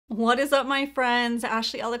What is up, my friends?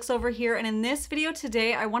 Ashley Ellix over here, and in this video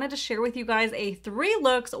today I wanted to share with you guys a 3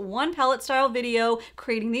 looks 1 palette style video,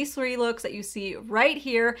 creating these 3 looks that you see right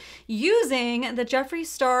here using the Jeffree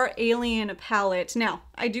Star Alien Palette. Now,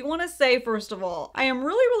 I do want to say, first of all, I am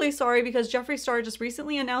really sorry because Jeffree Star just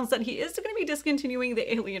recently announced that he is going to be discontinuing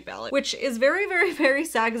the Alien Palette, which is very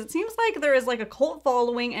sad because it seems like there is like a cult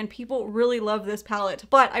following and people really love this palette.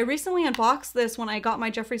 But I recently unboxed this when I got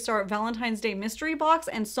my Jeffree Star Valentines Day Mystery box,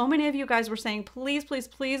 and so many of you guys were saying, please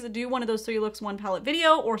do one of those 3 looks 1 palette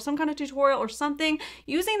video or some kind of tutorial or something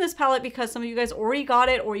using this palette, because some of you guys already got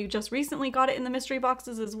it or you just recently got it in the mystery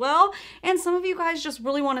boxes as well. And some of you guys just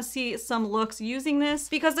really want to see some looks using this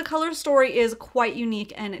because the color story is quite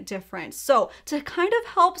unique and different. So to kind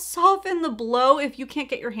of help soften the blow if you can't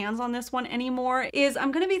get your hands on this one anymore, is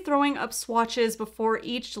I'm going to be throwing up swatches before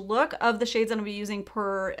each look of the shades I'm going to be using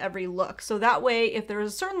per every look. So that way, if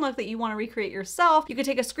there's a certain look that you want to recreate yourself, you could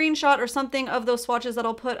take a screenshot or something of those swatches that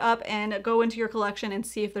I'll put up and go into your collection and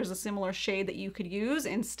see if there's a similar shade that you could use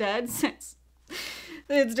instead, since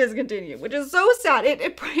it's discontinued, which is so sad.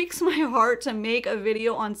 It breaks my heart to make a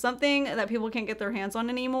video on something that people can't get their hands on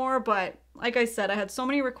anymore, but like I said, I had so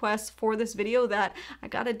many requests for this video that I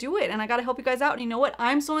gotta do it and I gotta help you guys out. And you know what?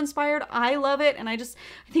 I'm so inspired. I love it. And I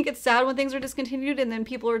think it's sad when things are discontinued and then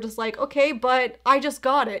people are just like, okay, but I just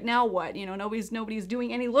got it. Now what? You know, nobody's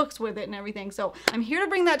doing any looks with it and everything. So I'm here to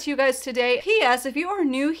bring that to you guys today. P.S. If you are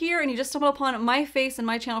new here and you just stumbled upon my face and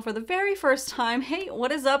my channel for the very first time, hey,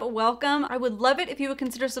 what is up? Welcome. I would love it if you would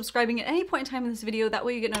consider subscribing at any point in time in this video. That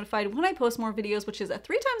way you get notified when I post more videos, which is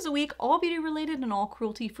 3 times a week, all beauty related and all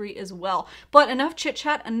cruelty free as well. But enough chit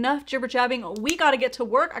chat, enough jibber jabbing. We got to get to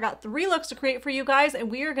work. I got 3 looks to create for you guys, and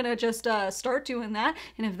we are gonna just start doing that.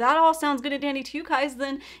 And if that all sounds good and dandy to you guys,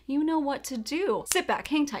 then you know what to do. Sit back,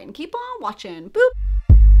 hang tight, and keep on watching. Boop.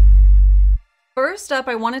 First up,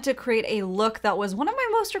 I wanted to create a look that was one of my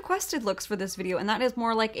most requested looks for this video, and that is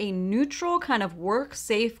more like a neutral kind of work,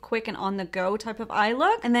 safe, quick, and on the go type of eye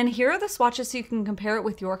look. And then here are the swatches so you can compare it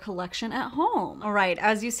with your collection at home. All right,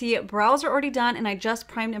 as you see, brows are already done and I just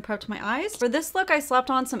primed and prepped my eyes. For this look, I slapped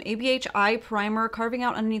on some ABH eye primer, carving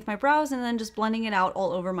out underneath my brows and then just blending it out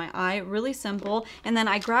all over my eye. Really simple. And then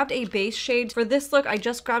I grabbed a base shade. For this look, I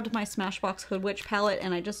just grabbed my Smashbox Hood Witch palette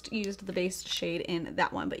and I just used the base shade in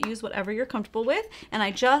that one, but use whatever you're comfortable with. And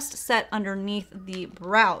I just set underneath the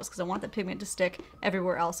brows because I want the pigment to stick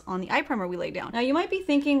everywhere else on the eye primer we laid down. Now you might be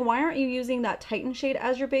thinking, why aren't you using that Titan shade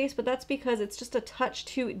as your base? But that's because it's just a touch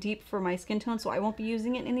too deep for my skin tone, so I won't be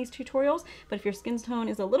using it in these tutorials. But if your skin tone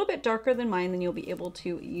is a little bit darker than mine, then you'll be able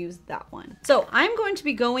to use that one. So I'm going to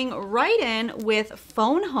be going right in with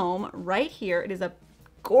Phone Home right here. It is a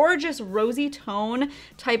gorgeous rosy tone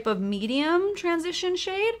type of medium transition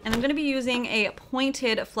shade, and I'm going to be using a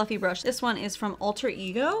pointed fluffy brush. This one is from Alter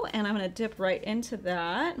Ego, and I'm going to dip right into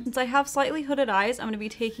that. Since I have slightly hooded eyes, I'm going to be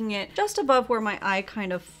taking it just above where my eye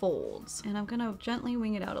kind of folds, and I'm going to gently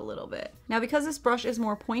wing it out a little bit. Now because this brush is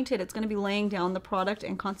more pointed, it's going to be laying down the product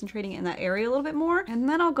and concentrating in that area a little bit more, and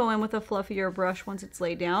then I'll go in with a fluffier brush once it's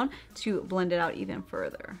laid down to blend it out even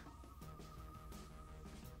further.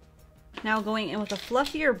 Now going in with a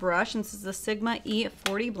fluffier brush, and this is the Sigma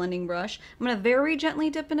E40 blending brush, I'm going to very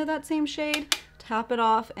gently dip into that same shade, tap it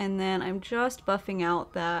off, and then I'm just buffing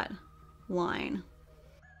out that line.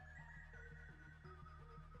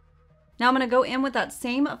 Now I'm going to go in with that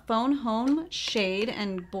same Phone Home shade,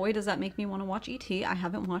 and boy does that make me want to watch E.T. I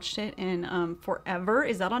haven't watched it in forever.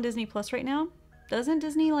 Is that on Disney Plus right now? Doesn't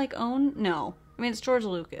Disney like own? No. I mean, it's George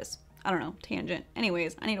Lucas. I don't know, tangent.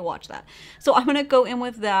 Anyways, I need to watch that. So I'm gonna go in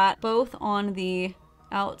with that both on the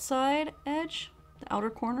outside edge, the outer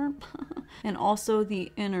corner, and also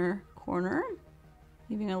the inner corner,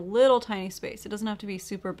 leaving a little tiny space. It doesn't have to be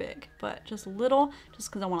super big, but just a little, just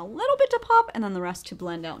because I want a little bit to pop and then the rest to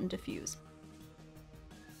blend out and diffuse.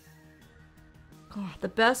 Oh, the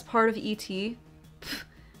best part of E.T.,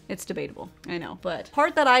 it's debatable, I know, but the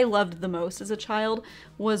part that I loved the most as a child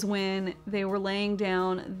was when they were laying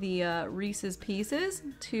down the Reese's Pieces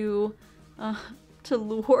to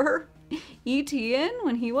lure E.T. in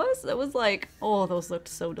when he was. That was like, oh, those looked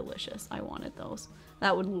so delicious. I wanted those.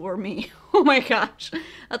 That would lure me. Oh my gosh.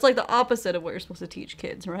 That's like the opposite of what you're supposed to teach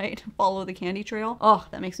kids, right? Follow the candy trail. Oh,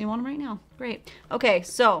 that makes me want them right now. Great. Okay,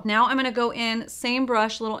 so now I'm gonna go in, same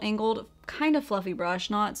brush, little angled, kind of fluffy brush,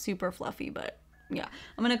 not super fluffy, but yeah,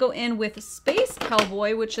 I'm gonna go in with Space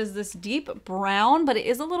Cowboy, which is this deep brown, but it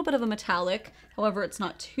is a little bit of a metallic. However, it's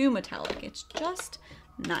not too metallic. It's just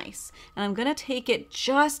nice. And I'm gonna take it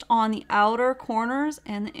just on the outer corners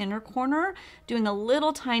and the inner corner, doing a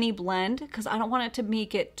little tiny blend because I don't want it to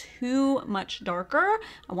make it too much darker.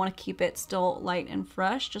 I want to keep it still light and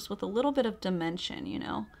fresh, just with a little bit of dimension, you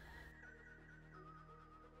know.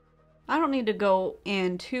 I don't need to go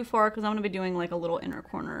in too far because I'm gonna be doing like a little inner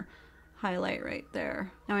corner highlight right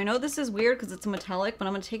there. Now I know this is weird because it's a metallic, but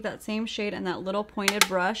I'm gonna take that same shade and that little pointed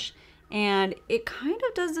brush, and it kind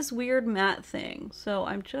of does this weird matte thing. So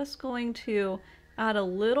I'm just going to add a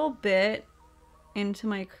little bit into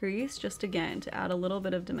my crease, just again to add a little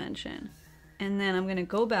bit of dimension. And then I'm gonna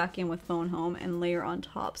go back in with Phone Home and layer on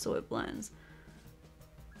top so it blends.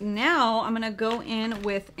 Now I'm gonna go in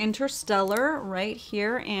with Interstellar right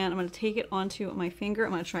here, and I'm gonna take it onto my finger.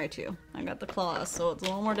 I'm gonna try to. I got the claws, so it's a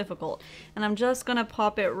little more difficult. And I'm just gonna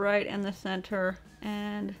pop it right in the center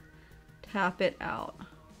and tap it out.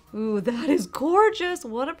 Ooh, that is gorgeous.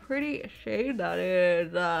 What a pretty shade that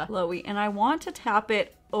is. Glowy. And I want to tap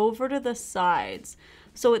it over to the sides.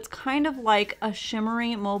 So it's kind of like a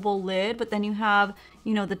shimmery mobile lid, but then you have,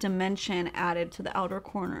 you know, the dimension added to the outer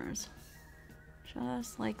corners.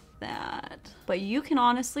 Just like that. But you can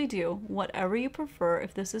honestly do whatever you prefer.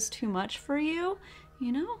 If this is too much for you,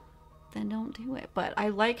 you know, then don't do it. But I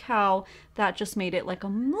like how that just made it like a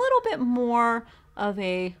little bit more of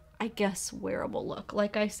a, I guess, wearable look.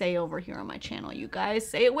 Like I say over here on my channel, you guys,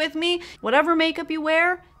 say it with me. Whatever makeup you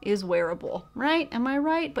wear is wearable, right? Am I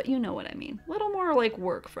right? But you know what I mean. A little more like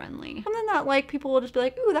work friendly. Something that like people will just be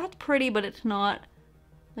like, ooh, that's pretty, but it's not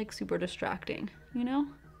like super distracting, you know?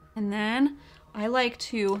 And then I like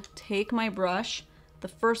to take my brush, the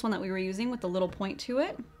first one that we were using with the little point to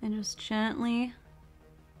it, and just gently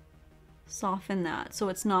soften that so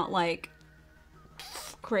it's not like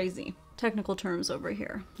crazy. Technical terms over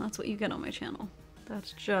here. That's what you get on my channel.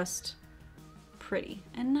 That's just pretty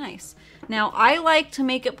and nice. Now I like to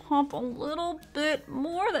make it pop a little bit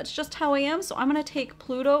more. That's just how I am. So I'm gonna take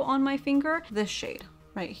Pluto on my finger, this shade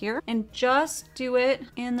right here, and just do it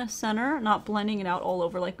in the center, not blending it out all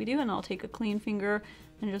over like we do. And I'll take a clean finger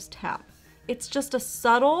and just tap. It's just a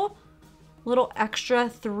subtle little extra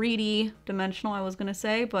 3D dimensional, I was gonna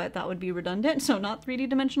say, but that would be redundant. So not 3D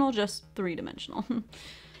dimensional, just 3-dimensional.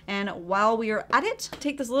 And while we are at it,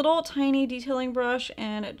 take this little tiny detailing brush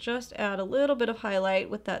and just add a little bit of highlight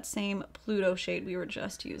with that same Pluto shade we were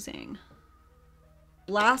just using.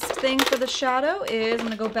 Last thing for the shadow is I'm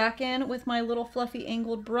gonna go back in with my little fluffy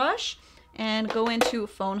angled brush and go into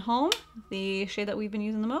Phone Home, the shade that we've been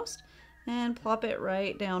using the most, and plop it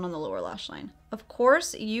right down on the lower lash line. Of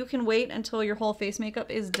course, you can wait until your whole face makeup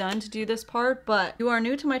is done to do this part, but if you are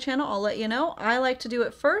new to my channel, I'll let you know. I like to do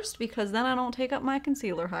it first because then I don't take up my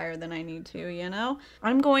concealer higher than I need to, you know?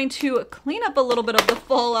 I'm going to clean up a little bit of the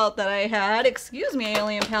fallout that I had. Excuse me,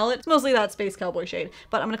 Alien Palette. It's mostly that Space Cowboy shade,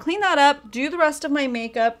 but I'm gonna clean that up, do the rest of my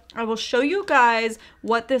makeup. I will show you guys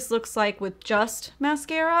what this looks like with just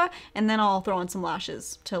mascara, and then I'll throw on some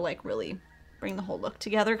lashes to like really bring the whole look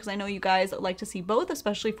together because I know you guys like to see both,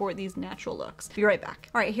 especially for these natural looks. Be right back.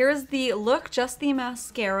 All right, here's the look, just the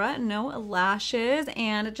mascara, no lashes,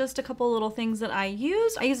 and just a couple little things that I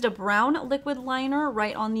used. I used a brown liquid liner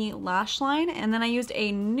right on the lash line, and then I used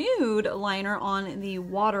a nude liner on the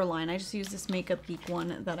waterline. I just used this Makeup Geek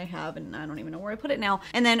one that I have, and I don't even know where I put it now.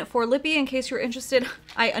 And then for lippy, in case you're interested,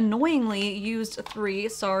 I annoyingly used 3.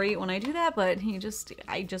 Sorry when I do that, but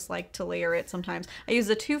I just like to layer it sometimes. I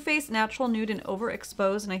used a Too Faced Natural Nude and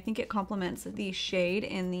Overexposed, and I think it complements the shade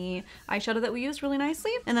in the eyeshadow that we used really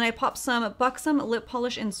nicely. And then I popped some Buxom lip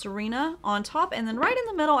polish in Serena on top, and then right in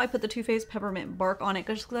the middle I put the Too Faced Peppermint Bark on it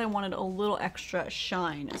just because I wanted a little extra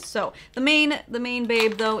shine. So the main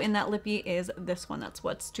babe though in that lippy is this one. That's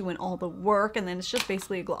what's doing all the work, and then it's just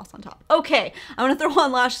basically a gloss on top. Okay, I'm gonna throw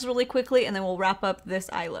on lashes really quickly and then we'll wrap up this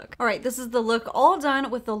eye look. All right, this is the look all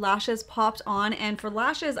done with the lashes popped on, and for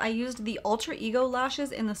lashes I used the Alter Ego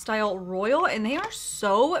lashes in the style Royal, and they are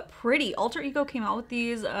so pretty. Alter Ego came out with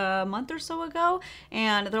these a month or so ago,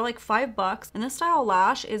 and they're like $5. And this style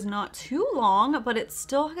lash is not too long, but it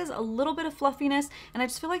still has a little bit of fluffiness, and I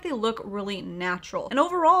just feel like they look really natural. And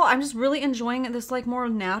overall, I'm just really enjoying this like more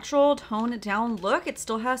natural, toned down look. It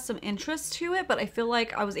still has some interest to it, but I feel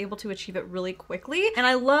like I was able to achieve it really quickly. And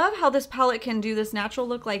I love how this palette can do this natural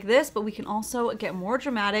look like this, but we can also get more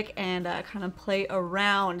dramatic and kind of play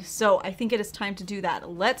around. So I think it is time to do that.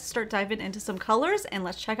 Let's start diving into some colors, and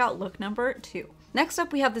let's check out look number 2. Next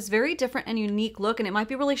up, we have this very different and unique look, and it might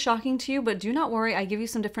be really shocking to you, but do not worry, I give you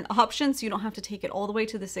some different options so you don't have to take it all the way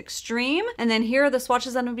to this extreme. And then here are the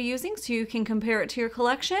swatches that I'm gonna be using so you can compare it to your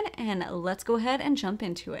collection, and let's go ahead and jump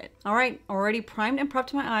into it. All right, already primed and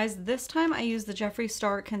prepped my eyes. This time I used the Jeffree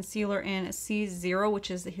Star Concealer in C0,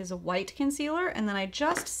 which is his white concealer, and then I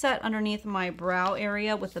just set underneath my brow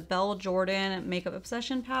area with the Belle Jordan Makeup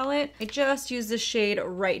Obsession palette. I just use this shade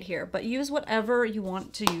right here, but use whatever you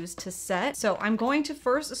want to use to set. So I'm going to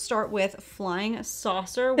first start with Flying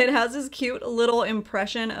Saucer. It has this cute little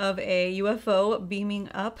impression of a UFO beaming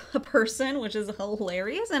up a person, which is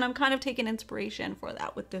hilarious, and I'm kind of taking inspiration for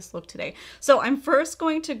that with this look today. So I'm first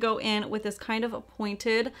going to go in with this kind of a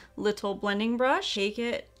pointed little blending brush, take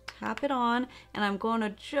it, tap it on, and I'm going to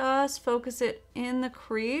just focus it in the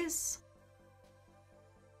crease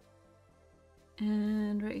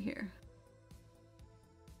and right here.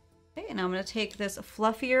 Okay, and I'm going to take this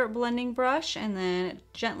fluffier blending brush and then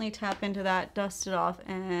gently tap into that, dust it off,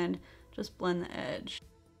 and just blend the edge.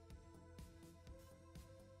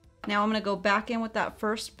 Now I'm going to go back in with that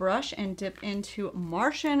first brush and dip into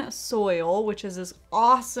Martian Soil, which is this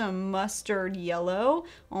awesome mustard yellow.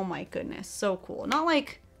 Oh my goodness, so cool. Not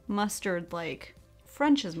like mustard like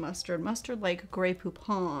French's mustard, mustard like Grey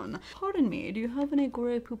Poupon. Pardon me, do you have any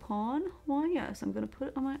Grey Poupon? Why yes, I'm going to put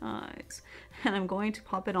it on my eyes. And I'm going to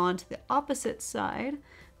pop it on to the opposite side,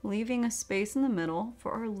 leaving a space in the middle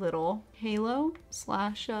for our little halo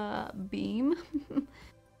slash beam.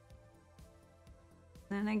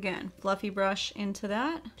 Then again, fluffy brush into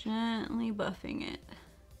that, gently buffing it.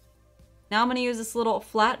 Now I'm going to use this little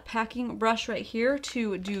flat packing brush right here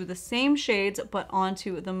to do the same shades but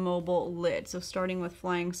onto the mobile lid. So starting with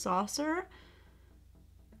Flying Saucer,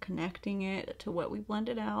 connecting it to what we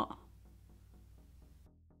blended out.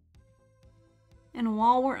 And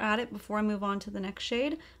while we're at it, before I move on to the next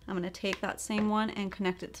shade, I'm going to take that same one and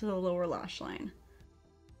connect it to the lower lash line.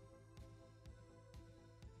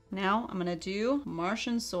 Now I'm going to do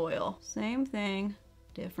Martian Soil. Same thing,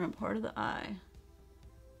 different part of the eye.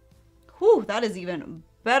 Whew, that is even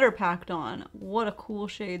better packed on. What a cool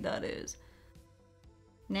shade that is.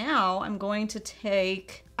 Now I'm going to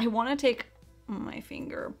take, I want to take my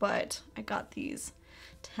finger, but I got these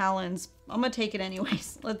talons. I'm gonna take it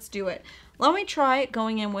anyways. Let's do it. Let me try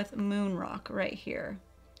going in with Moon Rock right here.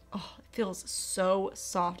 Oh, it feels so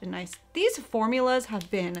soft and nice. These formulas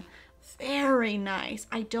have been very nice.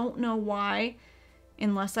 I don't know why,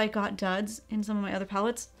 unless I got duds in some of my other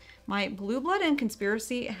palettes. My Blue Blood and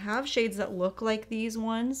Conspiracy have shades that look like these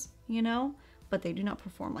ones, you know, but they do not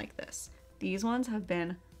perform like this. These ones have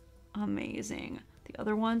been amazing. The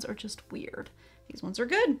other ones are just weird. These ones are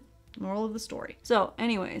good. Moral of the story. So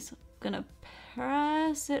anyways, I'm gonna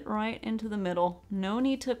press it right into the middle. No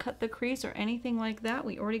need to cut the crease or anything like that.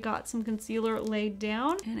 We already got some concealer laid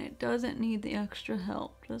down and it doesn't need the extra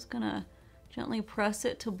help. Just gonna gently press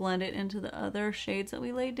it to blend it into the other shades that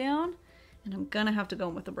we laid down. And I'm gonna have to go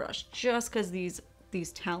in with the brush just because these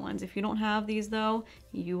talons. If you don't have these though,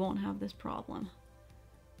 you won't have this problem.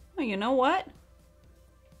 Oh, you know what?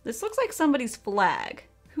 This looks like somebody's flag.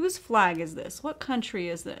 Whose flag is this? What country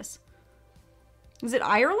is this? Is it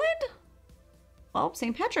Ireland? Well,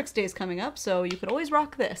 St. Patrick's Day is coming up, so you could always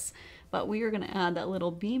rock this. But we are gonna add that little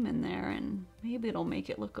beam in there and maybe it'll make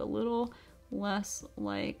it look a little less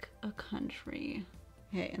like a country.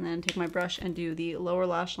 Okay, and then take my brush and do the lower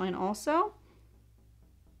lash line also.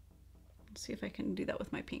 Let's see if I can do that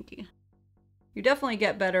with my pinky. You definitely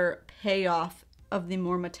get better payoff of the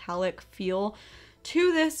more metallic feel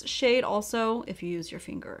to this shade also if you use your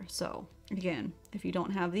finger. So again, if you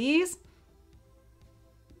don't have these,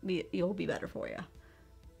 it'll be better for you.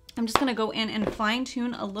 I'm just gonna go in and fine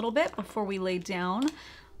tune a little bit before we lay down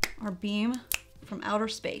our beam from outer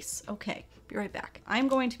space. Okay, be right back. I'm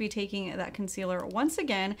going to be taking that concealer once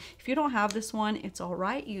again. If you don't have this one, it's all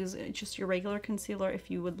right. Use just your regular concealer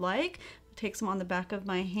if you would like. Take some on the back of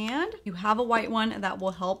my hand. You have a white one that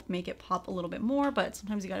will help make it pop a little bit more, but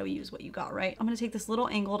sometimes you gotta use what you got, right? I'm gonna take this little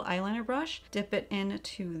angled eyeliner brush, dip it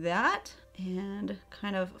into that, and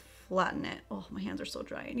kind of flatten it. Oh, my hands are so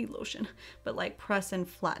dry, I need lotion. But like press and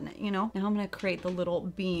flatten it, you know? Now I'm gonna create the little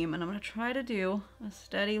beam and I'm gonna try to do a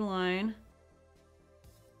steady line.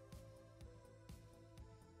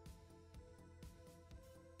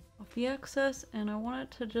 Off the excess, and I want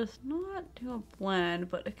it to just not do a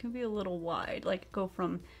blend, but it can be a little wide, like go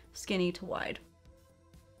from skinny to wide.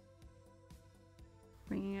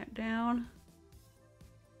 Bringing it down.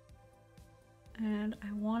 And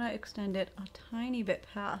I want to extend it a tiny bit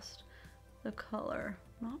past the color.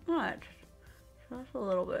 Not much, just a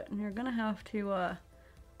little bit. And you're gonna have to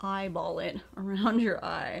eyeball it around your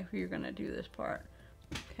eye. You're gonna do this part.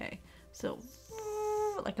 Okay, so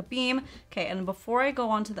like a beam. Okay, and before I go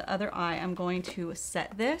on to the other eye, I'm going to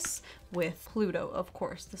set this with Pluto, of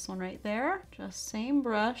course. This one right there. Just same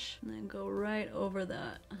brush, and then go right over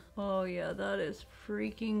that. Oh yeah, that is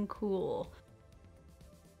freaking cool.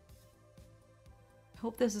 I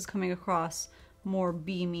hope this is coming across more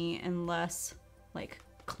beamy and less like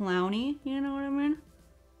clowny, you know what I mean?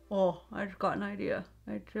 Oh, I just got an idea.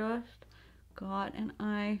 I just got an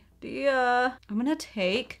idea. I'm gonna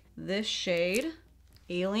take this shade,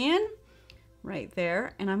 Alien, right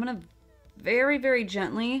there, and I'm gonna very, very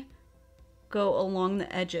gently go along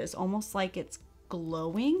the edges, almost like it's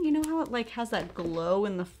glowing. You know how it like has that glow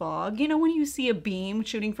in the fog? You know when you see a beam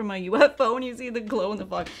shooting from a UFO and you see the glow in the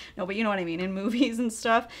fog? No, but you know what I mean, in movies and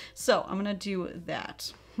stuff. So I'm gonna do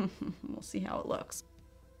that. We'll see how it looks.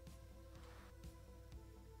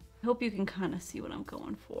 I hope you can kind of see what I'm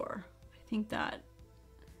going for. I think that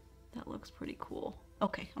looks pretty cool.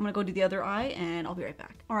 Okay, I'm gonna go do the other eye and I'll be right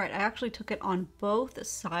back. All right, I actually took it on both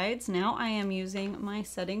sides. Now I am using my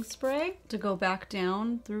setting spray to go back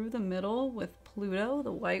down through the middle with Pluto,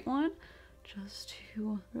 the white one, just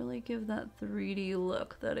to really give that 3D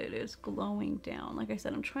look that it is glowing down. Like I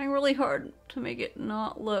said, I'm trying really hard to make it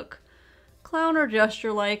not look clown or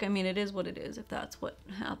gesture-like. I mean, it is what it is if that's what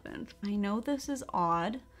happened. I know this is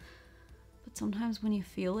odd, but sometimes when you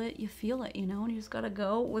feel it, you know, and you just gotta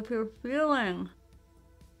go with your feeling.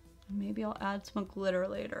 Maybe I'll add some glitter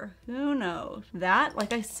later. Who knows? That,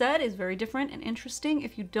 like I said, is very different and interesting.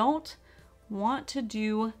 If you don't want to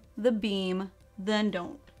do the beam, then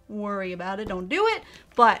don't worry about it. Don't do it.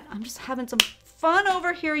 But I'm just having some fun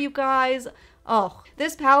over here, you guys. Oh,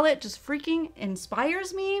 this palette just freaking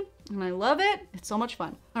inspires me and I love it. It's so much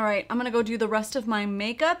fun. All right, I'm gonna go do the rest of my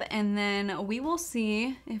makeup and then we will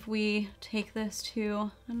see if we take this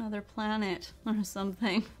to another planet or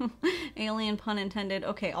something. Alien pun intended.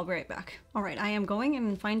 Okay, I'll be right back. All right, I am going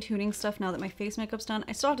and fine-tuning stuff now that my face makeup's done.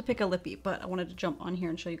 I still have to pick a lippy, but I wanted to jump on here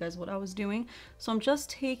and show you guys what I was doing. So I'm just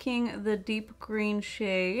taking the deep green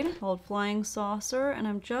shade called Flying Saucer and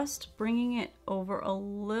I'm just bringing it over a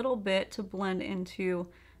little bit to blend into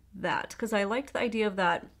that because I liked the idea of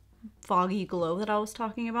that foggy glow that I was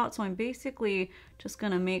talking about. So I'm basically just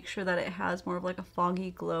gonna make sure that it has more of like a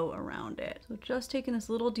foggy glow around it. So just taking this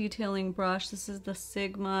little detailing brush, this is the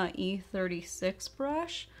Sigma E36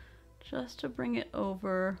 brush, just to bring it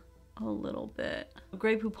over a little bit.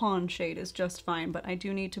 Grey Poupon shade is just fine, but I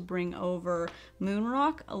do need to bring over Moon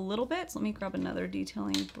Rock a little bit. So let me grab another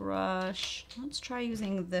detailing brush. Let's try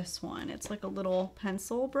using this one. It's like a little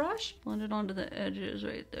pencil brush. Blend it onto the edges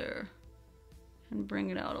right there and bring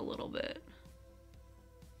it out a little bit.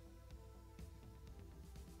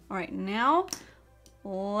 All right, now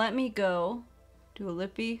let me go do a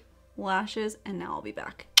lippy, lashes, and now I'll be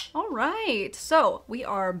back. All right, so we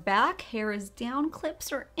are back. Hair is down,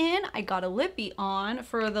 clips are in. I got a lippy on.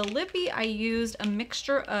 For the lippy, I used a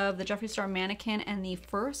mixture of the Jeffree Star Mannequin and the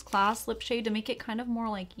First Class lip shade to make it kind of more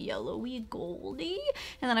like yellowy goldy.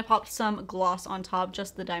 And then I popped some gloss on top,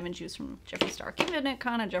 just the Diamond Juice from Jeffree Star. Keeping it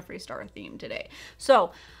kind of Jeffree Star theme today.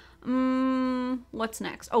 So, what's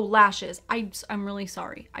next? Oh, lashes. I'm really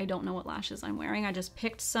sorry. I don't know what lashes I'm wearing. I just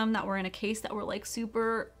picked some that were in a case that were like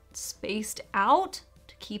super spaced out.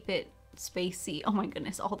 Keep it spacey. Oh my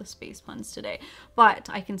goodness, all the space puns today. But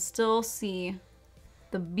I can still see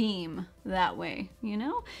the beam that way, you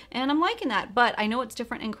know? And I'm liking that, but I know it's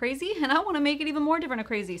different and crazy and I want to make it even more different and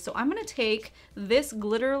crazy. So I'm going to take this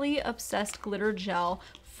Glitterly Obsessed Glitter Gel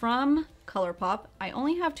from ColourPop. I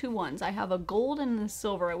only have two ones. I have a gold and a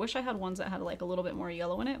silver. I wish I had ones that had like a little bit more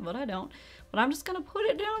yellow in it, but I don't. But I'm just going to put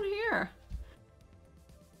it down here.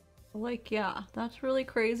 Like, yeah, that's really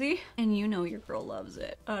crazy. And you know your girl loves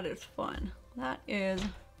it. That is fun. That is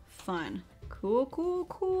fun. Cool, cool,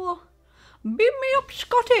 cool. Beam me up,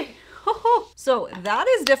 Scotty. So that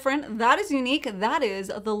is different. That is unique. That is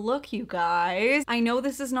the look, you guys. I know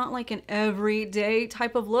this is not like an everyday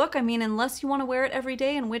type of look. I mean, unless you want to wear it every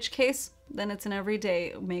day, in which case, then it's an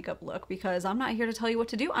everyday makeup look because I'm not here to tell you what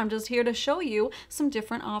to do. I'm just here to show you some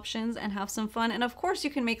different options and have some fun. And of course you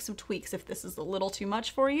can make some tweaks if this is a little too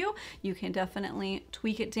much for you. You can definitely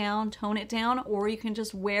tweak it down, tone it down, or you can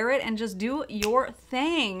just wear it and just do your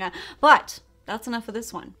thing. But that's enough of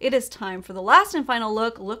this one. It is time for the last and final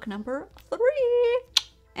look, look number 3.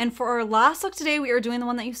 And for our last look today, we are doing the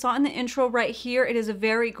one that you saw in the intro right here. It is a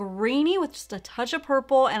very greeny with just a touch of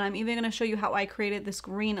purple, and I'm even gonna show you how I created this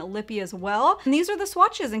green lippy as well. And these are the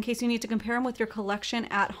swatches in case you need to compare them with your collection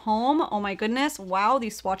at home. Oh my goodness, wow,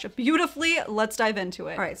 these swatch up beautifully. Let's dive into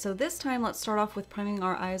it. All right, so this time let's start off with priming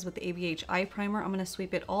our eyes with the ABH eye primer. I'm gonna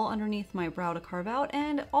sweep it all underneath my brow to carve out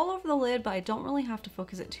and all over the lid, but I don't really have to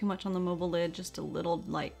focus it too much on the mobile lid, just a little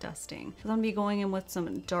light dusting. Because I'm gonna be going in with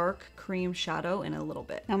some dark cream shadow in a little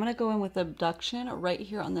bit. Now I'm gonna go in with abduction right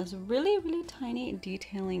here on this really, really tiny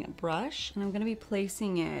detailing brush. And I'm gonna be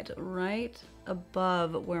placing it right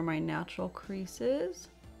above where my natural crease is.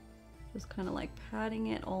 Just kind of like patting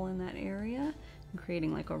it all in that area and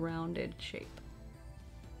creating like a rounded shape.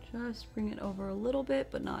 Just bring it over a little bit,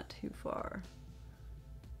 but not too far.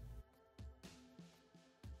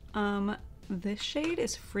 This shade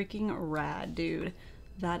is freaking rad, dude.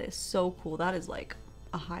 That is so cool. That is like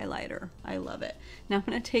a highlighter. I love it. Now I'm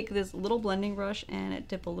gonna take this little blending brush and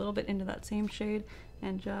dip a little bit into that same shade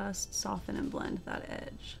and just soften and blend that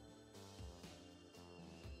edge.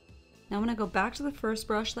 Now I'm gonna go back to the first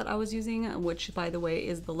brush that I was using, which by the way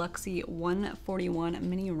is the Luxie 141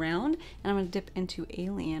 mini round, and I'm gonna dip into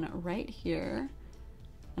Alien right here.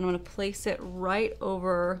 And I'm gonna place it right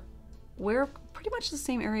over where pretty much the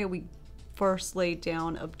same area we first laid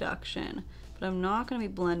down abduction, but I'm not gonna be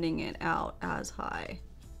blending it out as high.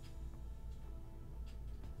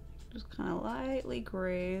 Just kind of lightly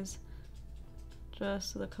graze,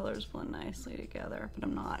 just so the colors blend nicely together, but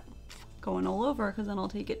I'm not going all over because then I'll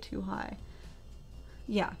take it too high.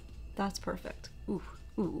 Yeah, that's perfect. Ooh,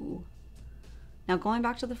 ooh. Now going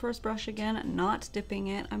back to the first brush again, not dipping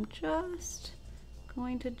it, I'm just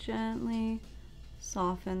going to gently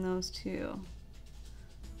soften those two.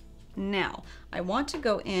 Now, I want to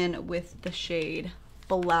go in with the shade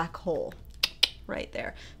Black Hole right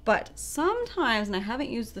there. But sometimes, and I haven't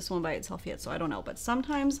used this one by itself yet, so I don't know, but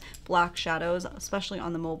sometimes black shadows, especially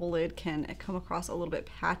on the mobile lid, can come across a little bit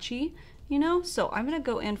patchy, you know? So I'm gonna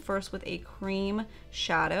go in first with a cream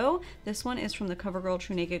shadow. This one is from the CoverGirl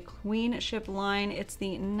True Naked Queenship line. It's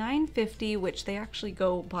the 950, which they actually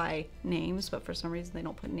go by names, but for some reason they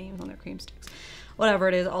don't put names on their cream sticks. Whatever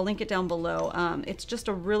it is, I'll link it down below. It's just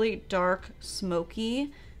a really dark,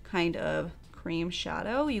 smoky kind of cream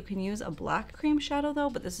shadow. You can use a black cream shadow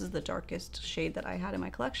though, but this is the darkest shade that I had in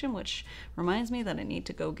my collection, which reminds me that I need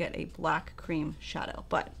to go get a black cream shadow,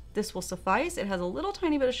 but this will suffice. It has a little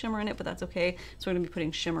tiny bit of shimmer in it, but that's okay. So we're gonna be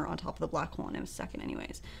putting shimmer on top of the black hole in a second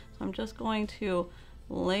anyways. So I'm just going to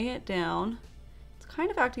lay it down. It's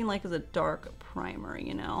kind of acting like as a dark primer,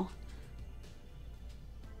 you know?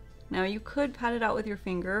 Now you could pat it out with your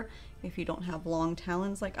finger if you don't have long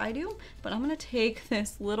talons like I do, but I'm gonna take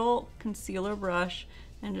this little concealer brush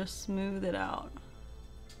and just smooth it out.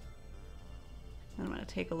 And I'm gonna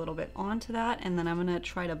take a little bit onto that, and then I'm gonna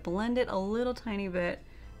try to blend it a little tiny bit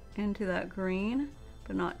into that green,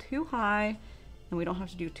 but not too high. And we don't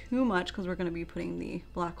have to do too much because we're gonna be putting the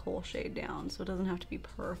Black Hole shade down, so it doesn't have to be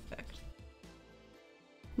perfect.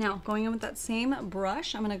 Now, going in with that same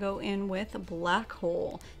brush, I'm gonna go in with Black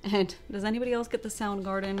Hole. And does anybody else get the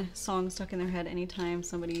Soundgarden song stuck in their head anytime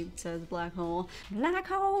somebody says Black Hole? Black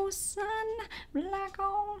hole sun, black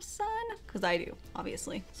hole sun. Because I do,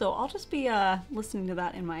 obviously. So I'll just be listening to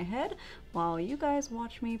that in my head while you guys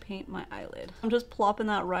watch me paint my eyelid. I'm just plopping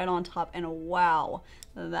that right on top, and wow,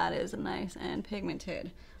 that is nice and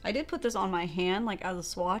pigmented. I did put this on my hand like as a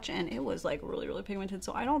swatch, and it was like really, really pigmented,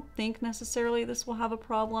 so I don't think necessarily this will have a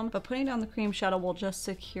problem, but putting down the cream shadow will just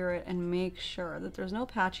secure it and make sure that there's no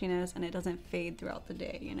patchiness and it doesn't fade throughout the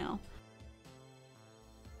day, you know?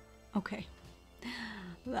 Okay,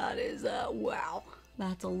 that is wow.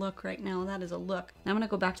 That's a look right now. That is a look. Now I'm gonna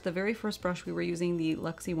go back to the very first brush we were using, the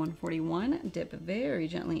Luxie 141, dip very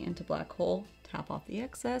gently into Black Hole, tap off the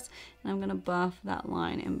excess, and I'm gonna buff that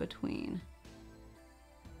line in between.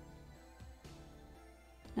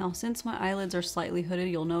 Now, since my eyelids are slightly hooded,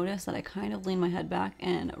 you'll notice that I kind of lean my head back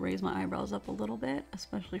and raise my eyebrows up a little bit,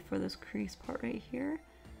 especially for this crease part right here,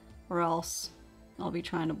 or else I'll be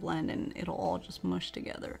trying to blend and it'll all just mush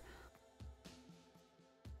together.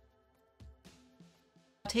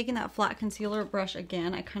 Taking that flat concealer brush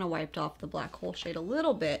again, I kind of wiped off the Black Hole shade a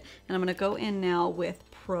little bit, and I'm gonna go in now with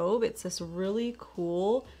Probe. It's this really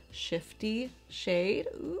cool, shifty shade.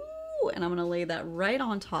 Ooh. And I'm gonna lay that right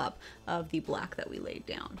on top of the black that we laid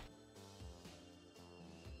down.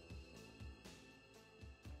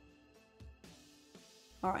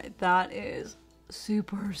 All right, that is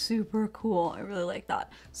super, super cool. I really like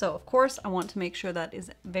that. So of course I want to make sure that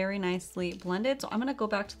is very nicely blended. So I'm gonna go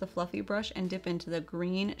back to the fluffy brush and dip into the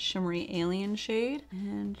green shimmery alien shade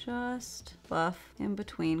and just buff in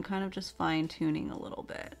between, kind of just fine tuning a little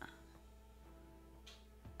bit.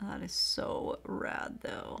 That is so rad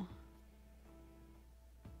though.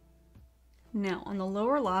 Now on the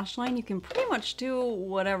lower lash line, you can pretty much do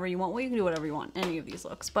whatever you want. Well, you can do whatever you want, any of these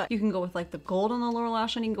looks, but you can go with like the gold on the lower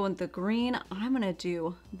lash line, you can go with the green. I'm gonna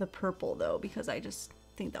do the purple though, because I just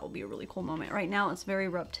think that will be a really cool moment. Right now it's very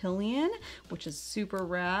reptilian, which is super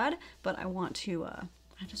rad, but I want to,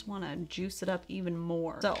 I just want to juice it up even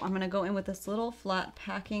more. So I'm gonna go in with this little flat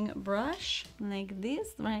packing brush like this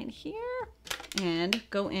right here and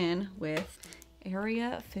go in with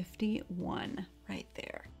Area 51 right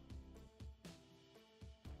there.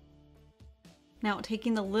 Now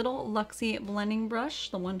taking the little Luxie blending brush,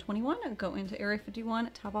 the 121, and go into Area 51,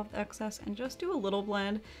 tap off the excess, and just do a little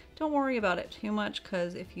blend. Don't worry about it too much,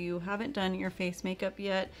 because if you haven't done your face makeup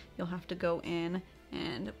yet, you'll have to go in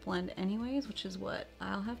and blend anyways, which is what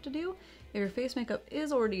I'll have to do. If your face makeup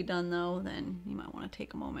is already done though, then you might want to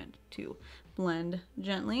take a moment to blend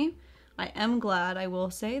gently. I am glad, I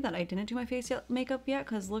will say, that I didn't do my face makeup yet,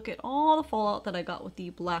 because look at all the fallout that I got with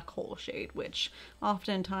the black hole shade, which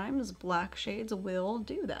oftentimes black shades will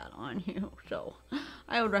do that on you. So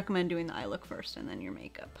I would recommend doing the eye look first and then your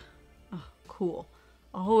makeup. Oh, cool.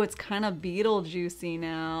 Oh, it's kind of Beetlejuicy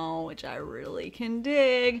now, which I really can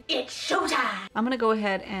dig. It's showtime! I'm gonna go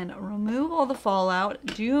ahead and remove all the fallout,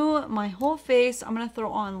 do my whole face. I'm gonna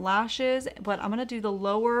throw on lashes, but I'm gonna do the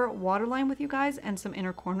lower waterline with you guys and some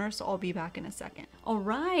inner corners, so I'll be back in a second. All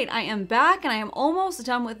right, I am back and I am almost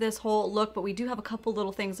done with this whole look, but we do have a couple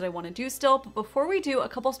little things that I wanna do still. But before we do, a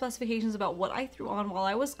couple specifications about what I threw on while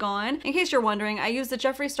I was gone. In case you're wondering, I used the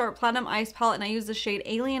Jeffree Star Platinum Ice Palette and I used the shade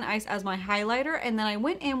Alien Ice as my highlighter, and then I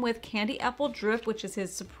went in with Candy Apple Drift, which is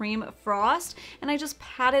his Supreme Frost, and I just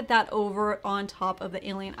patted that over on top of the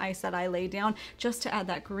Alien Ice that I laid down just to add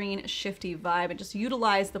that green shifty vibe and just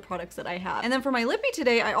utilize the products that I have. And then for my lippy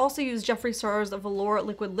today, I also used Jeffree Star's Velour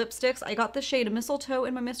Liquid Lipsticks. I got the shade Mistletoe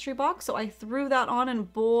in my mystery box, so I threw that on,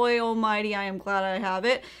 and boy almighty, I am glad I have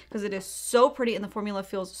it, because it is so pretty and the formula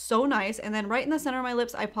feels so nice. And then right in the center of my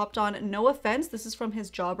lips, I popped on No Offense. This is from his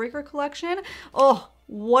Jawbreaker collection. Oh,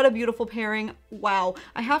 what a beautiful pairing. Wow.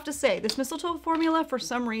 I have to say, this mistletoe formula for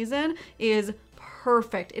some reason is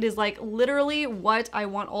perfect. It is like literally what I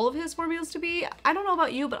want all of his formulas to be. I don't know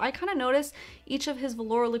about you, but I kind of notice each of his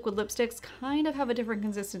Velour liquid lipsticks kind of have a different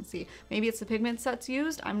consistency. Maybe it's the pigment sets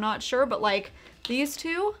used, I'm not sure, but like these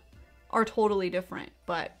two are totally different,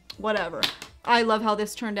 but whatever. I love how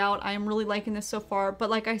this turned out. I am really liking this so far,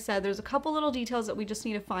 but like I said, there's a couple little details that we just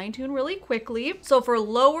need to fine tune really quickly. So for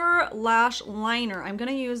lower lash liner, I'm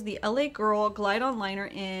gonna use the LA Girl Glide On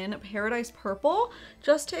Liner in Paradise Purple,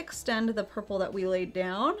 just to extend the purple that we laid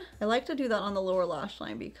down. I like to do that on the lower lash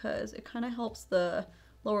line because it kind of helps the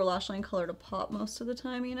lower lash line color to pop most of the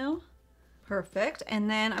time, you know? Perfect. And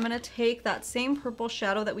then I'm gonna take that same purple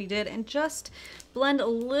shadow that we did and just blend a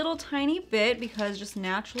little tiny bit, because just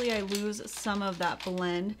naturally I lose some of that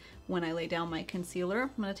blend when I lay down my concealer.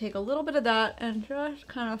 I'm gonna take a little bit of that and just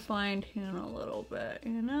kind of fine tune a little bit,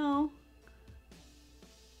 you know?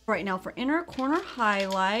 Right, now for inner corner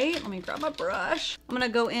highlight, let me grab my brush. I'm gonna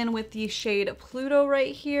go in with the shade Pluto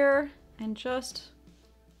right here and just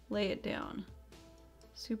lay it down.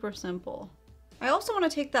 Super simple. I also want to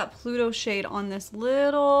take that Pluto shade on this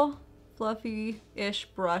little fluffy-ish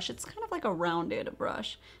brush. It's kind of like a rounded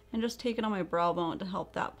brush, and just take it on my brow bone to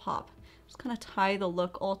help that pop. Just kind of tie the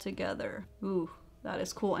look all together. Ooh, that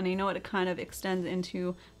is cool. And you know what? It kind of extends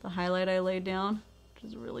into the highlight I laid down, which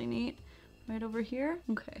is really neat. Right over here.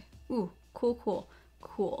 Okay. Ooh, cool, cool,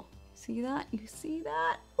 cool. See that? You see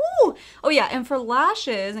that? Ooh! Oh yeah, and for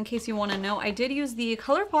lashes, in case you want to know, I did use the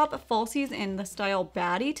ColourPop Falsies in the style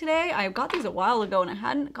Baddie today. I got these a while ago and I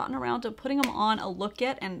hadn't gotten around to putting them on a look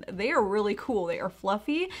yet, and they are really cool. They are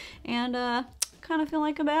fluffy and kind of feel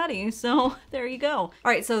like a baddie, so there you go. All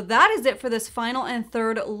right, so that is it for this final and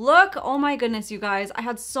third look. Oh my goodness, you guys, I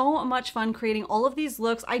had so much fun creating all of these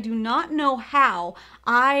looks. I do not know how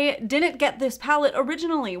I didn't get this palette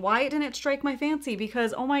originally, why it didn't strike my fancy,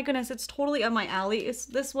 because oh my goodness, it's totally up my alley.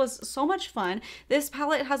 This was so much fun. This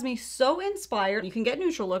palette has me so inspired. You can get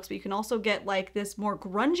neutral looks, but you can also get like this more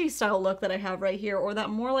grungy style look that I have right here, or that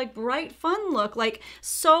more like bright fun look, like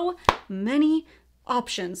so many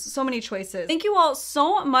options, so many choices. Thank you all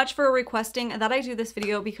so much for requesting that I do this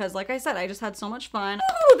video because like I said, I just had so much fun.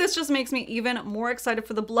 Ooh, this just makes me even more excited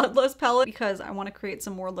for the Bloodlust palette because I want to create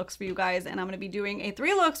some more looks for you guys, and I'm going to be doing a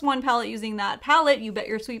 3 looks 1 palette using that palette. You bet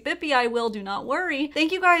your sweet bippy I will, do not worry.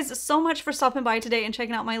 Thank you guys so much for stopping by today and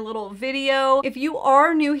checking out my little video. If you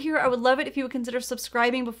are new here, I would love it if you would consider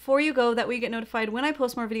subscribing before you go, that way you get notified when I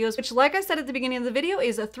post more videos, which like I said at the beginning of the video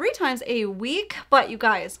is 3 times a week. But you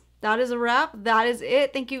guys, that is a wrap. That is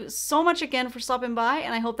it. Thank you so much again for stopping by,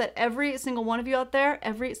 and I hope that every single one of you out there,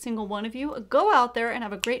 every single one of you, go out there and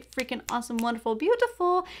have a great, freaking awesome, wonderful,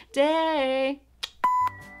 beautiful day.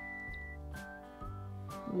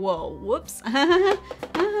 Whoa, whoops.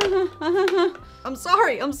 I'm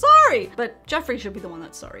sorry. But Jeffree should be the one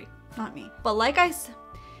that's sorry, not me. But like I said,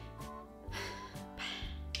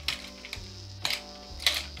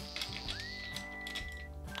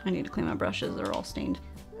 I need to clean my brushes, they're all stained.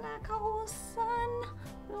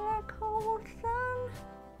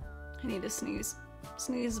 I need to sneeze.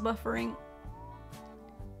 Sneeze buffering.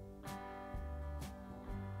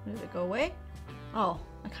 Did it go away? Oh,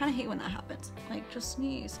 I kind of hate when that happens. Like, just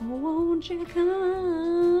sneeze. Won't you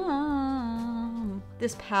come?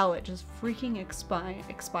 This palette just freaking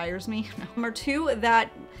expires me. Number 2, that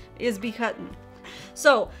is because...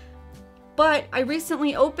 So, but I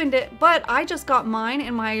recently opened it, but I just got mine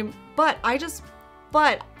in my... But I just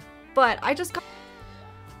got...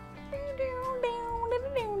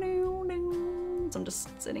 I'm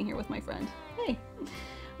just sitting here with my friend. Hey,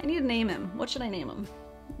 I need to name him. What should I name him?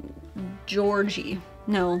 Georgie.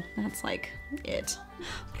 No, that's like it.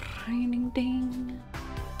 Ding ding.